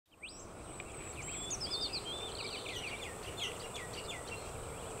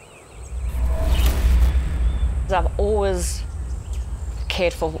I've always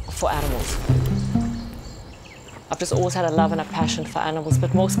cared for animals. I've just always had a love and a passion for animals,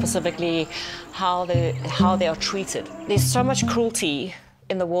 but more specifically, how they are treated. There's so much cruelty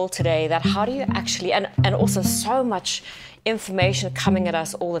in the world today that how do you actually, and also so much information coming at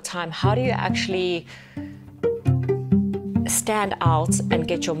us all the time, how do you actually stand out and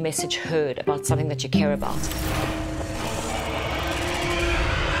get your message heard about something that you care about?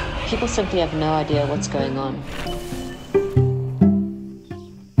 People simply have no idea what's going on.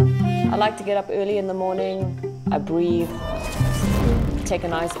 I like to get up early in the morning, I breathe, take a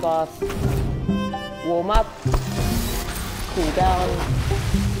nice bath, warm up, cool down,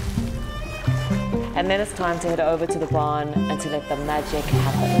 and then it's time to head over to the barn and to let the magic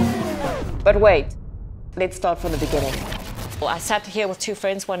happen. But wait, let's start from the beginning. Well, I sat here with two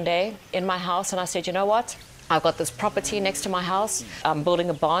friends one day in my house and I said, you know what? I've got this property next to my house. I'm building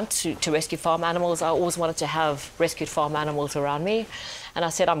a barn to rescue farm animals. I always wanted to have rescued farm animals around me. And I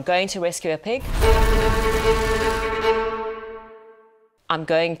said, I'm going to rescue a pig. I'm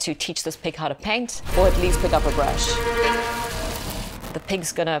going to teach this pig how to paint, or at least pick up a brush. The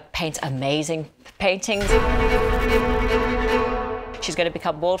pig's gonna paint amazing paintings. She's going to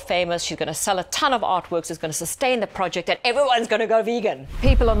become world famous. She's going to sell a ton of artworks. It's going to sustain the project, and everyone's going to go vegan.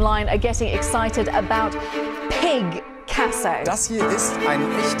 People online are getting excited about Pigcasso. Das hier ist ein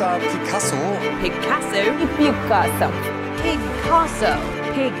echter Picasso. Pigcasso? Pigcasso. Pigcasso.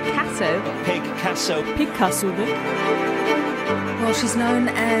 Pigcasso. Pigcasso. Picasso. Well, she's known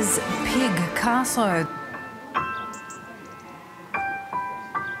as Pigcasso.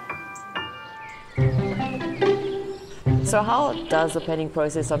 So how does the painting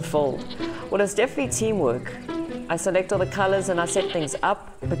process unfold? Well, it's definitely teamwork. I select all the colors and I set things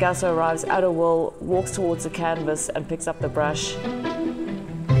up. Pigcasso arrives at a wall, walks towards the canvas and picks up the brush.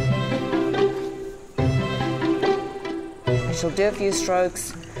 She'll do a few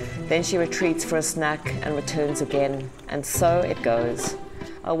strokes, then she retreats for a snack and returns again. And so it goes.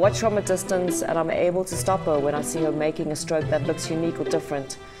 I watch from a distance and I'm able to stop her when I see her making a stroke that looks unique or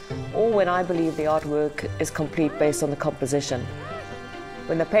different, or when I believe the artwork is complete based on the composition.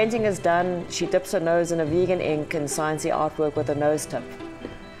 When the painting is done, she dips her nose in a vegan ink and signs the artwork with a nose tip.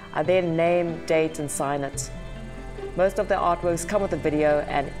 I then name, date and sign it. Most of the artworks come with a video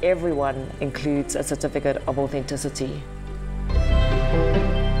and everyone includes a certificate of authenticity.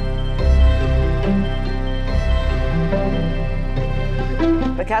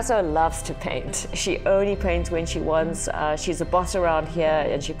 Pigcasso loves to paint. She only paints when she wants. She's a boss around here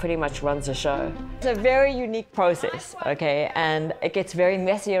and she pretty much runs the show. It's a very unique process, okay? And it gets very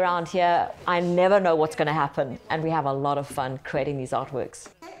messy around here. I never know what's going to happen, and we have a lot of fun creating these artworks.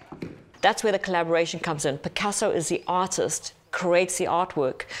 That's where the collaboration comes in. Pigcasso is the artist, creates the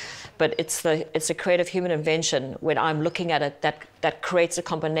artwork, but it's a creative human invention when I'm looking at it that creates a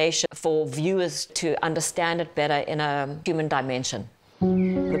combination for viewers to understand it better in a human dimension.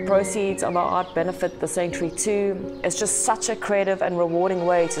 The proceeds of our art benefit the sanctuary too. It's just such a creative and rewarding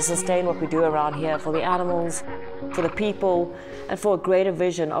way to sustain what we do around here for the animals, for the people, and for a greater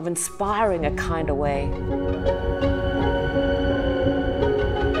vision of inspiring a kinder way.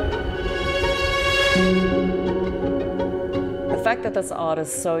 The fact that this art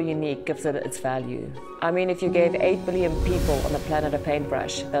is so unique gives it its value. I mean, if you gave 8 billion people on the planet a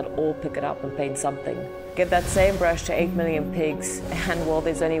paintbrush, they'd all pick it up and paint something. Give that same brush to 8 million pigs, and well,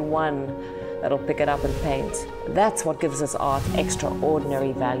 there's only one that'll pick it up and paint. That's what gives this art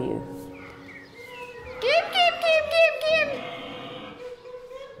extraordinary value.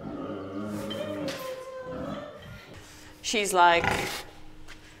 She's like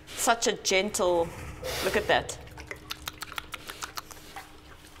such a gentle, look at that.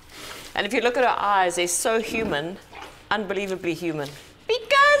 And if you look at her eyes, they're so human, unbelievably human.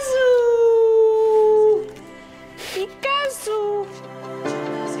 Pigcasso! Pigcasso!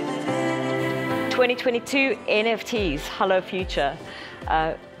 2022 NFTs, hello future.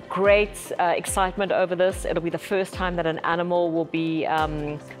 Great excitement over this. It'll be the first time that an animal will be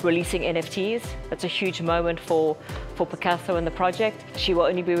releasing NFTs. That's a huge moment for Pigcasso and the project. She will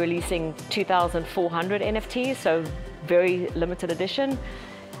only be releasing 2,400 NFTs, so very limited edition.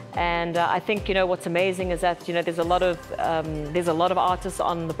 And I think, you know, what's amazing is that, you know, there's a lot of artists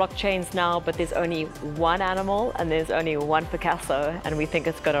on the blockchains now, but there's only one animal and there's only one Pigcasso, and we think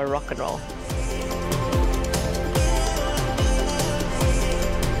it's gonna rock and roll.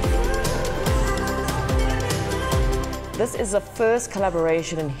 This is the first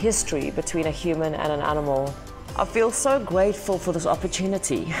collaboration in history between a human and an animal. I feel so grateful for this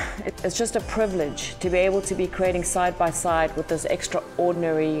opportunity. It's just a privilege to be able to be creating side by side with this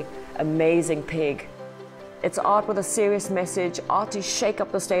extraordinary, amazing pig. It's art with a serious message, art to shake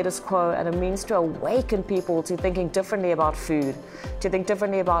up the status quo, and a means to awaken people to thinking differently about food, to think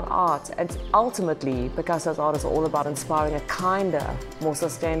differently about art. And ultimately, Picasso's art is all about inspiring a kinder, more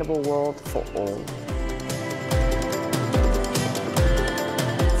sustainable world for all.